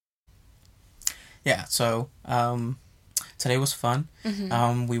Yeah, so today was fun.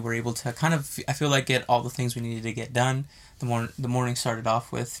 We were able to kind of, I feel like, get all the things we needed to get done. The morning started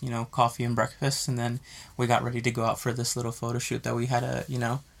off with, coffee and breakfast, and then we got ready to go out for this little photo shoot that we had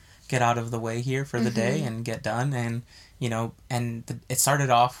to, get out of the way here for the day and get done. And, it started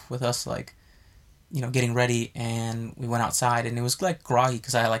off with us, like, getting ready, and we went outside, and it was, like, groggy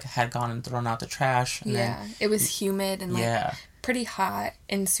because I, like, had gone and thrown out the trash. And then, it was humid and, like, pretty hot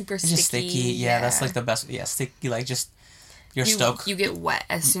and super sticky. Just sticky. Yeah, that's, like, the best. Yeah, sticky, like, just... You're stoked. You get wet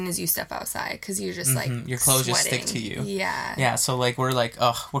as soon as you step outside because you're just, like, your clothes sweating. just stick to you. Yeah. Yeah, so, like, we're, like,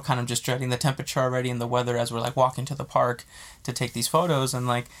 we're kind of just dreading the temperature already and the weather as we're, like, walking to the park to take these photos. And,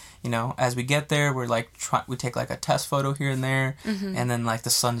 like, as we get there, we're, like, we take, like, a test photo here and there. And then, like, the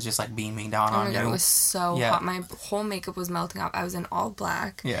sun's just, like, beaming down on you. Oh, my God, it was so hot. My whole makeup was melting off. I was in all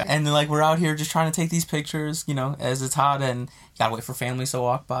black. Yeah, and then, like, we're out here just trying to take these pictures, as it's hot, and you gotta wait for families to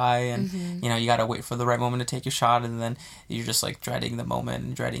walk by, and, you gotta wait for the right moment to take your shot, and then you're just, like, dreading the moment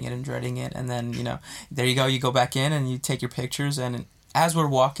and dreading it, and then, there you go, you go back in and you take your pictures. And as we're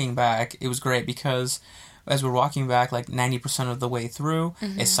walking back, it was great because as we're walking back, like, 90% of the way through,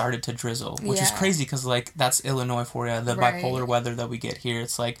 it started to drizzle, which is crazy because, like, that's Illinois for you, the bipolar weather that we get here.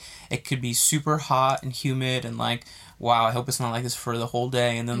 It's like, it could be super hot and humid and, like, wow, I hope it's not like this for the whole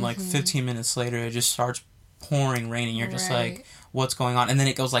day, and then, like, 15 minutes later, it just starts pouring rain, and you're just like, what's going on? And then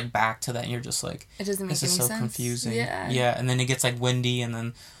it goes, like, back to that, and you're just like, it doesn't make this any is so sense. Confusing. Yeah, and then it gets, like, windy, and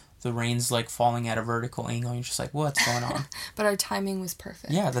then the rain's, like, falling at a vertical angle, and you're just like, what's going on? But our timing was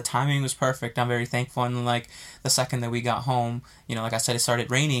perfect. Yeah, the timing was perfect. I'm very thankful. And, like, the second that we got home, like I said, it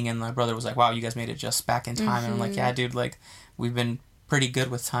started raining, and my brother was like, wow, you guys made it just back in time. And I'm like, yeah, dude, like, we've been pretty good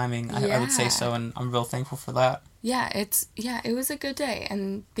with timing. I would say so, and I'm real thankful for that. Yeah, it was a good day,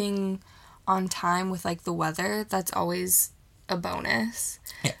 and being on time with, like, the weather, that's always a bonus.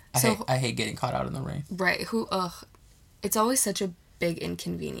 Yeah, I hate getting caught out in the rain. Right, it's always such a big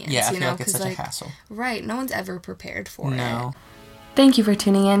inconvenience. Yeah, I feel like it's such a hassle. Right, no one's ever prepared for it. No. Thank you for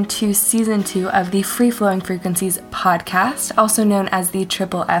tuning in to Season 2 of the Free Flowing Frequencies podcast, also known as the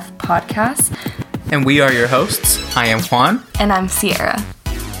Triple F podcast. And we are your hosts. I am Juan. And I'm Sierra.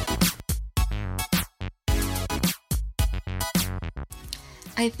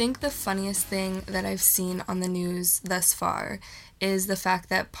 I think the funniest thing that I've seen on the news thus far is the fact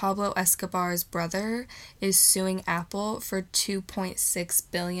that Pablo Escobar's brother is suing Apple for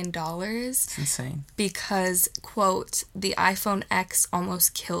 $2.6 billion. It's insane. Because, quote, the iPhone X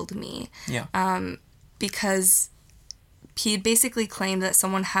almost killed me. Yeah. Because he basically claimed that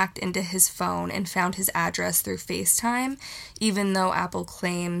someone hacked into his phone and found his address through FaceTime, even though Apple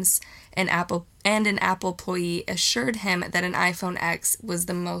claims an Apple employee assured him that an iPhone X was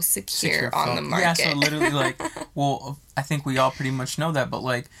the most secure on the market. Yeah, so literally, like, well, I think we all pretty much know that, but,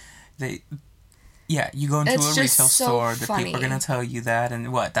 like, you go into a retail store, the people are going to tell you that,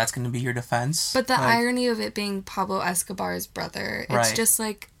 and what, that's going to be your defense? But the irony of it being Pablo Escobar's brother, it's just,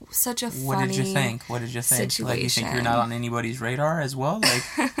 like, such a funny What did you think? Situation. Like, you think you're not on anybody's radar as well? Like,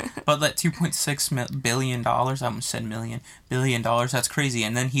 but that $2.6 billion, I almost said $1 billion, that's crazy.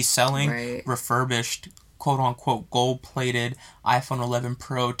 And then he's selling refurbished, quote-unquote, gold-plated iPhone 11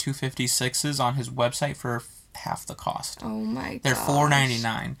 Pro 256s on his website for half the cost. Oh my god. They're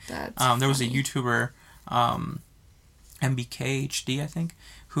 $4.99. That's there was a YouTuber, MBKHD, I think,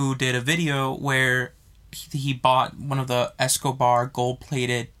 who did a video where he bought one of the Escobar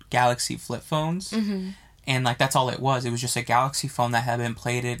gold-plated Galaxy flip phones. And, like, that's all it was. It was just a Galaxy phone that had been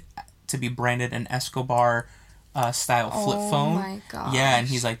plated to be branded an Escobar style flip phone. Oh my gosh. Yeah, and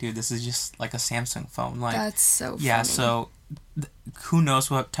he's like, dude, this is just like a Samsung phone. Like, that's so funny. Yeah, so who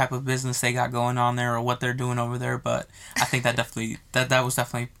knows what type of business they got going on there or what they're doing over there, but I think that definitely that was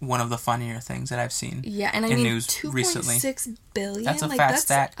definitely one of the funnier things that I've seen. Yeah, and I mean, news recently. $2.6 billion. That's a fat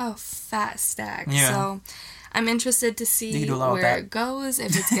stack. A fat stack. Yeah. So I'm interested to see where it goes,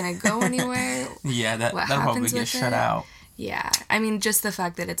 if it's gonna go anywhere. Yeah, that'll probably get shut out. Yeah, I mean, just the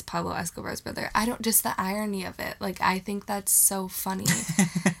fact that it's Pablo Escobar's brother. just the irony of it. Like, I think that's so funny.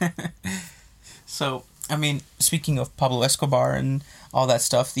 So, I mean, speaking of Pablo Escobar and all that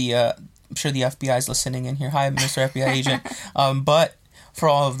stuff, I'm sure the FBI is listening in here. Hi, Mr. FBI agent. But for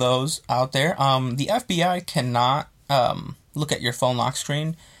all of those out there, the FBI cannot look at your phone lock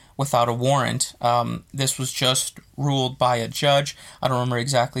screen without a warrant. This was just ruled by a judge. I don't remember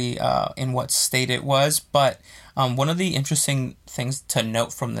exactly in what state it was, but one of the interesting things to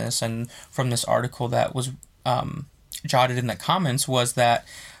note from this and from this article that was jotted in the comments was that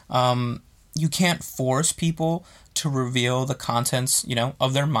you can't force people to reveal the contents,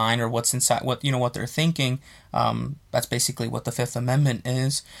 of their mind or what's inside, what they're thinking. That's basically what the Fifth Amendment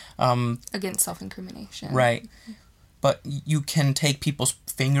is. Against self-incrimination. Right. But you can take people's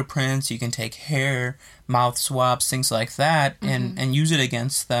fingerprints, you can take hair, mouth swabs, things like that, and use it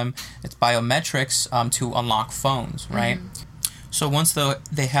against them. It's biometrics to unlock phones, right? So once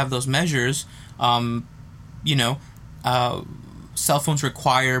they have those measures, cell phones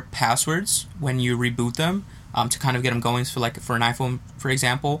require passwords when you reboot them to kind of get them going. So like for an iPhone, for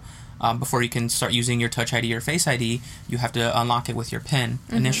example, before you can start using your Touch ID or Face ID, you have to unlock it with your PIN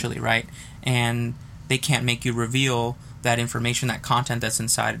initially, right? And they can't make you reveal that information, that content that's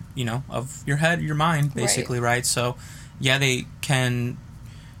inside, of your head, your mind, basically, right? So, yeah, they can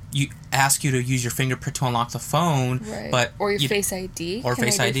ask you to use your fingerprint to unlock the phone, but or your Face ID. Or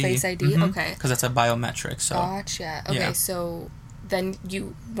Face ID. Face ID, okay. Because that's a biometric. So. Gotcha. Okay, so then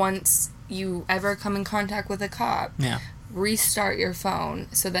once you ever come in contact with a cop, restart your phone,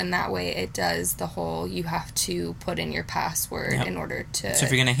 so then that way it does the whole, you have to put in your password in order to. So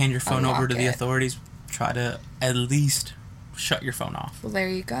if you're going to hand your phone over to the authorities, try to at least shut your phone off. Well, there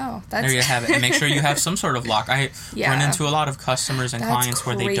you go. There you have it. And make sure you have some sort of lock. I run into a lot of customers and clients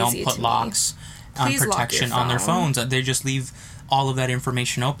where they don't put locks on protection on their phones. They just leave all of that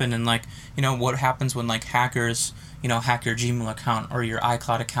information open. And what happens when hackers, hack your Gmail account or your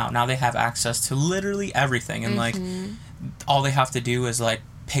iCloud account. Now they have access to literally everything. And all they have to do is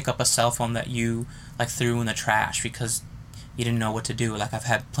pick up a cell phone that you threw in the trash because you didn't know what to do. I've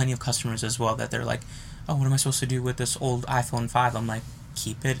had plenty of customers as well that they're like, oh, what am I supposed to do with this old iPhone 5? I'm like,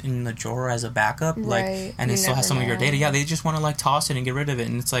 keep it in the drawer as a backup. And it still has some of your data. Yeah, they just want to toss it and get rid of it.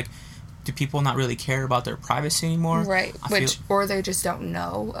 And it's do people not really care about their privacy anymore? Right. Or they just don't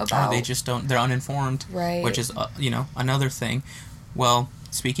know about. Or they just don't. They're uninformed. Right. Which is, another thing. Well,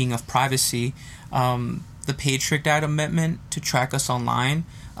 speaking of privacy, the Patriot Act amendment to track us online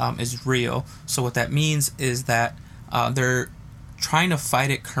is real. So what that means is that they're trying to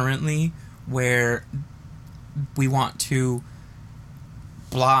fight it currently, where we want to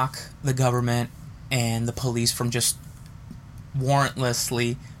block the government and the police from just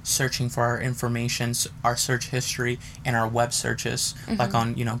warrantlessly searching for our information, our search history, and our web searches, like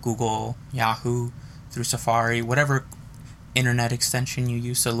on Google, Yahoo, through Safari, whatever internet extension you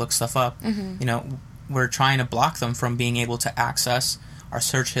use to look stuff up. We're trying to block them from being able to access our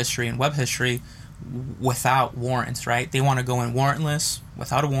search history and web history without warrants, right? They want to go in warrantless,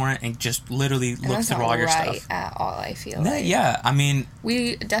 without a warrant, and just literally look through all your stuff. At all, I feel like. Yeah, I mean,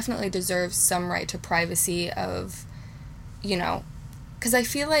 we definitely deserve some right to privacy of, because I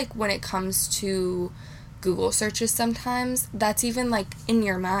feel like when it comes to Google searches sometimes, that's even in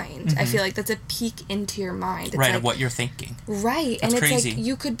your mind. I feel like that's a peek into your mind. It's right, of what you're thinking. Right. That's and crazy. It's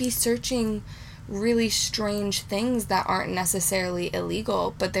you could be searching really strange things that aren't necessarily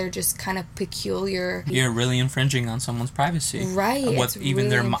illegal, but they're just kind of peculiar. You're really infringing on someone's privacy. Right. What even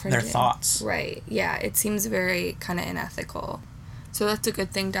really their thoughts. Right. Yeah, it seems very kind of unethical. So that's a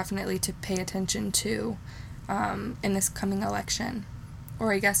good thing definitely to pay attention to in this coming election.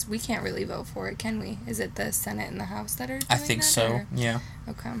 Or I guess we can't really vote for it, can we? Is it the Senate and the House that are doing I think that, so, or? Yeah.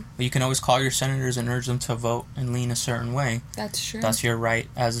 Okay. But you can always call your senators and urge them to vote and lean a certain way. That's true. That's your right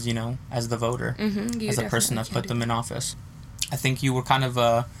as, as the voter, as the person that put them in office. I think you were kind of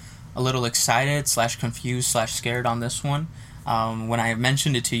a little excited / confused / scared on this one. When I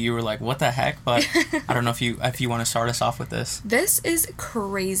mentioned it to you, you were like, what the heck? But I don't know if you want to start us off with this. This is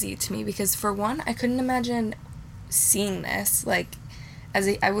crazy to me because, for one, I couldn't imagine seeing this,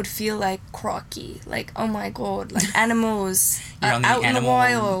 I would feel crocky, oh my god, animals out in the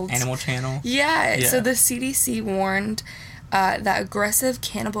wild. Animal Channel. Yeah. So the CDC warned that aggressive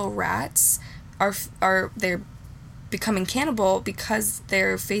cannibal rats they're becoming cannibal because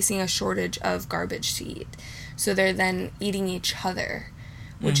they're facing a shortage of garbage to eat. So they're then eating each other,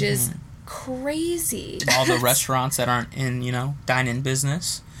 which is crazy. All the restaurants that aren't in, dine-in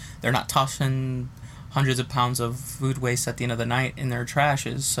business, they're not tossing hundreds of pounds of food waste at the end of the night in their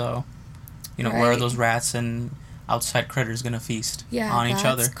trashes. So, where are those rats and outside critters going to feast on each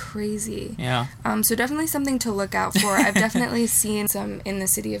other? That's crazy. Yeah. So definitely something to look out for. I've definitely seen some in the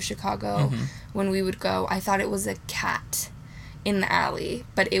city of Chicago when we would go. I thought it was a cat in the alley,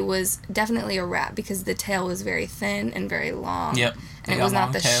 but it was definitely a rat because the tail was very thin and very long. Yep. And it was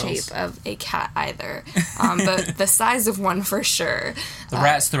not the shape of a cat either, but the size of one for sure. The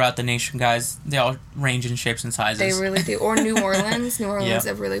rats throughout the nation, guys, they all range in shapes and sizes. They really do. Or New Orleans. New Orleans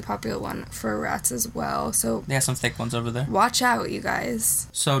is a really popular one for rats as well. So they have some thick ones over there. Watch out, you guys.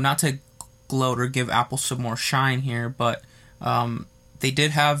 So not to gloat or give Apple some more shine here, but they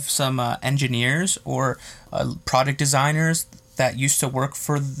did have some engineers or product designers that used to work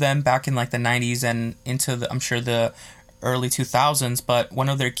for them back in like the 90s and into the, I'm sure, the early 2000s, but one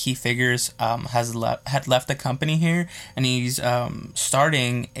of their key figures had left the company here, and he's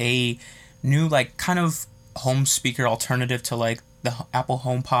starting a new like kind of home speaker alternative to like the Apple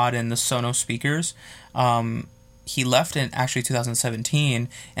HomePod and the Sonos speakers. He left in actually 2017,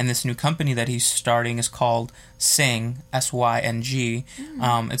 and this new company that he's starting is called Syng, Syng.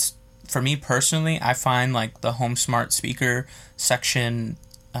 It's, for me personally, I find like the home smart speaker section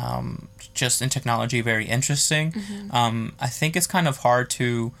just in technology very interesting. I think it's kind of hard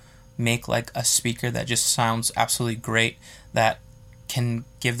to make like a speaker that just sounds absolutely great, that can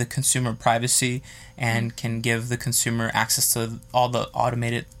give the consumer privacy and can give the consumer access to all the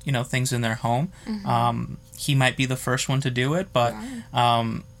automated, things in their home. He might be the first one to do it, but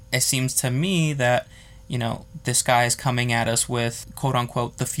it seems to me that, this guy is coming at us with, quote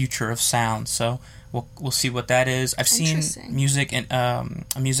unquote, the future of sound. So we'll see what that is. I've seen music in a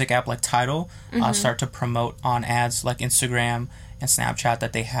music app like Tidal start to promote on ads like Instagram and Snapchat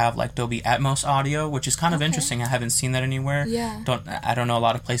that they have like Dolby Atmos audio, which is kind of interesting. I haven't seen that anywhere. I don't know a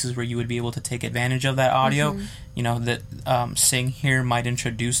lot of places where you would be able to take advantage of that audio. That Syng here might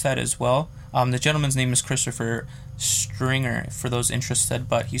introduce that as well. The gentleman's name is Christopher Stringer, for those interested,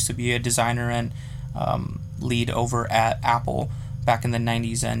 but he used to be a designer and lead over at Apple back in the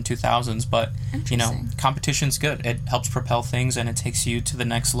 90s and 2000s. But competition's good. It helps propel things and it takes you to the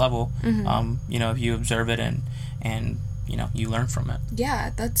next level. If you observe it and you learn from it.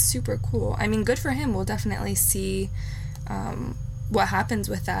 Yeah, that's super cool. I mean, good for him. We'll definitely see what happens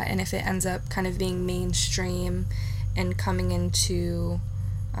with that, and if it ends up kind of being mainstream and coming into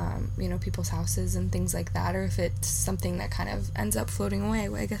people's houses and things like that, or if it's something that kind of ends up floating away.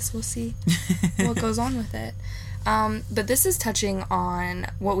 I guess we'll see what goes on with it. But this is touching on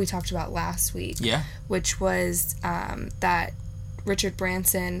what we talked about last week, which was that Richard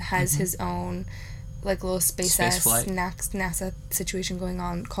Branson has his own like little space NASA situation going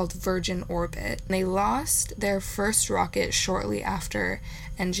on called Virgin Orbit. They lost their first rocket shortly after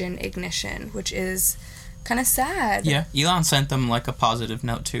engine ignition, which is kind of sad. Yeah, Elon sent them like a positive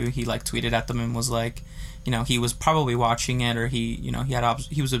note too. He like tweeted at them and was like, he was probably watching it, or he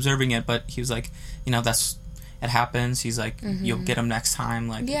was observing it, but he was like, it happens. He's like, you'll get him next time.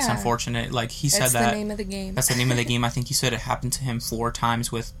 Like, it's unfortunate. Like, he said that. That's the name of the game. That's the name of the game. I think he said it happened to him 4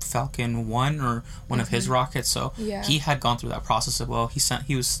 times with Falcon 1 or one of his rockets. So he had gone through that process as well.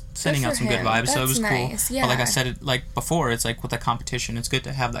 He was sending out some good vibes. That's so it was nice. Cool. Yeah. But like I said, like before, it's like with a competition. It's good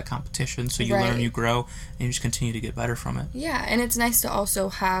to have that competition so you learn, you grow, and you just continue to get better from it. Yeah, and it's nice to also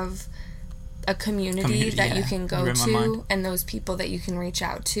have a community that you can go to, and those people that you can reach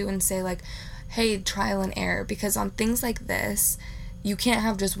out to and say like, hey, trial and error, because on things like this, you can't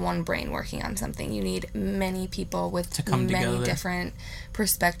have just one brain working on something. You need many people with many different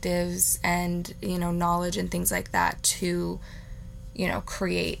perspectives and, knowledge and things like that to,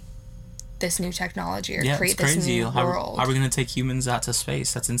 create this new technology or create this new world. How are we going to take humans out to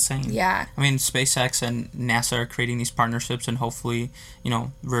space? That's insane. Yeah. I mean, SpaceX and NASA are creating these partnerships, and hopefully,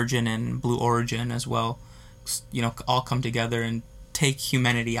 Virgin and Blue Origin as well, all come together and take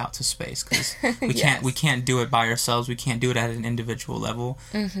humanity out to space, because we can't do it by ourselves. We can't do it at an individual level.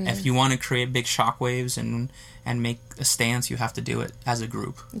 If you want to create big shockwaves and make a stance, you have to do it as a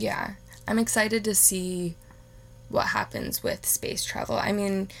group. Yeah, I'm excited to see what happens with space travel. I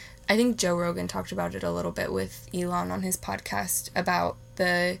mean, I think Joe Rogan talked about it a little bit with Elon on his podcast about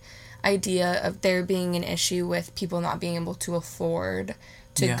the idea of there being an issue with people not being able to afford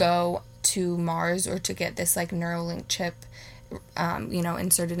to go to Mars or to get this like Neuralink chip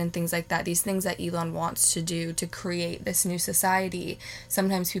inserted in things like that. These things that Elon wants to do to create this new society,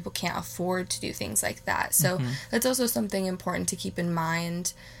 sometimes people can't afford to do things like that. So that's also something important to keep in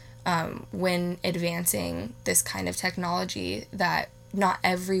mind when advancing this kind of technology, that not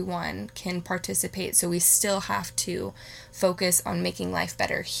everyone can participate. So we still have to focus on making life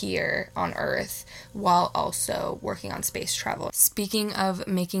better here on Earth while also working on space travel. Speaking of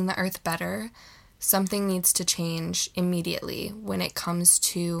making the Earth better, something needs to change immediately when it comes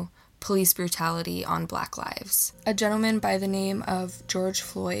to police brutality on Black lives. A gentleman by the name of George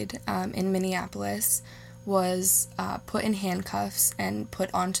Floyd in Minneapolis was put in handcuffs and put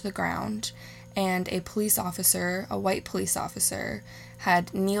onto the ground, and a police officer, a white police officer,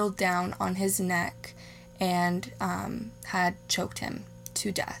 had kneeled down on his neck and had choked him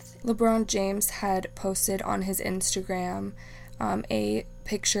to death. LeBron James had posted on his Instagram a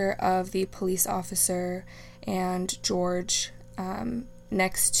picture of the police officer and George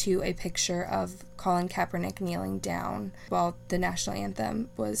next to a picture of Colin Kaepernick kneeling down while the national anthem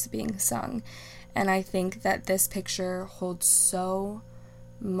was being sung. And I think that this picture holds so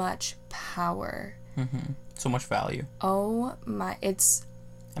much power. Mm-hmm. So much value. Oh my, it's...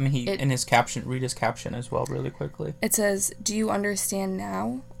 I mean, in his caption, read his caption as well really quickly. It says, "Do you understand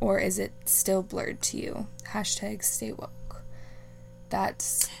now, or is it still blurred to you? #stay woke."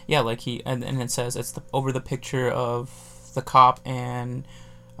 That's... Yeah, like and it says, it's over the picture of the cop and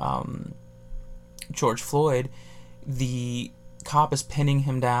George Floyd. The cop is pinning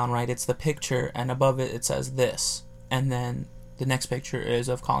him down, right? It's the picture, and above it, it says this. And then the next picture is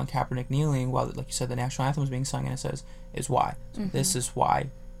of Colin Kaepernick kneeling while, like you said, the national anthem is being sung, and it says, is why. So this is why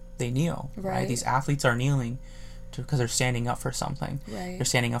they kneel, right? These athletes are kneeling because they're standing up for something. Right. They're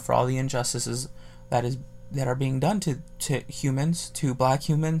standing up for all the injustices that are being done to humans, to black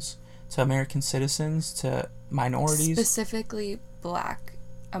humans, to American citizens, to minorities. Specifically black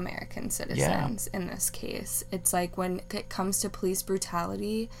American citizens in this case. It's like when it comes to police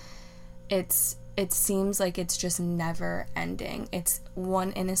brutality, it seems like it's just never ending. It's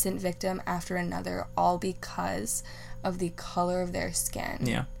one innocent victim after another, all because of the color of their skin.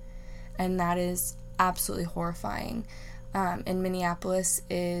 Yeah. And that is absolutely horrifying. In Minneapolis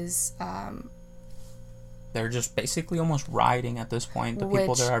is... they're just basically almost rioting at this point. The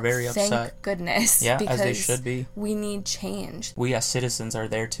people there are very upset. Thank goodness. Yeah, as they should be. We need change. We as citizens are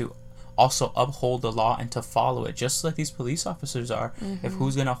there to also uphold the law and to follow it, just like these police officers are. If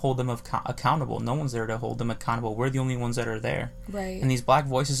who's going to hold them accountable? No one's there to hold them accountable. We're the only ones that are there. Right. And these black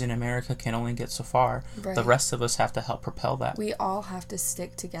voices in America can only get so far. Right. The rest of us have to help propel that. We all have to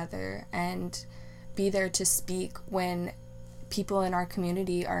stick together and be there to speak when people in our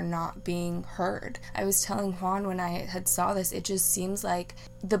community are not being heard. I was telling Juan when I had saw this, it just seems like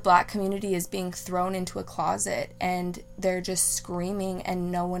the black community is being thrown into a closet and they're just screaming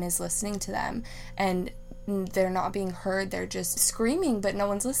and no one is listening to them. And they're not being heard. They're just screaming, but no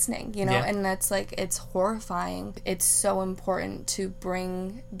one's listening, you know? Yeah. And that's like, it's horrifying. It's so important to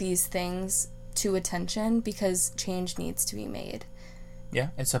bring these things to attention because change needs to be made. Yeah,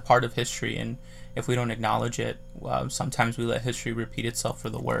 it's a part of history, and if we don't acknowledge it, sometimes we let history repeat itself for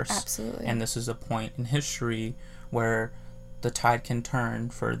the worse. Absolutely. And this is a point in history where the tide can turn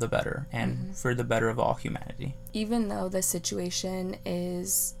for the better, and for the better of all humanity. Even though the situation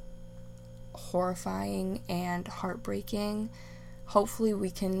is horrifying and heartbreaking, hopefully we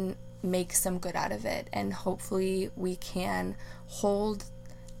can make some good out of it, and hopefully we can hold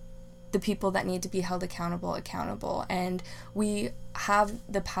the people that need to be held accountable. And we have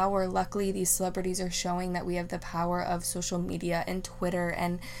the power. Luckily, these celebrities are showing that we have the power of social media and Twitter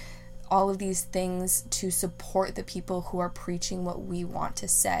and all of these things to support the people who are preaching what we want to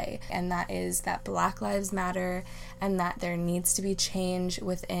say. And that is that Black Lives Matter and that there needs to be change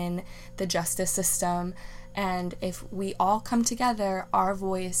within the justice system. And if we all come together, our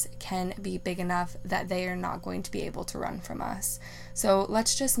voice can be big enough that they are not going to be able to run from us. So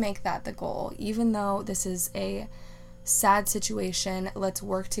let's just make that the goal. Even though this is a sad situation, let's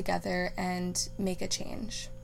work together and make a change.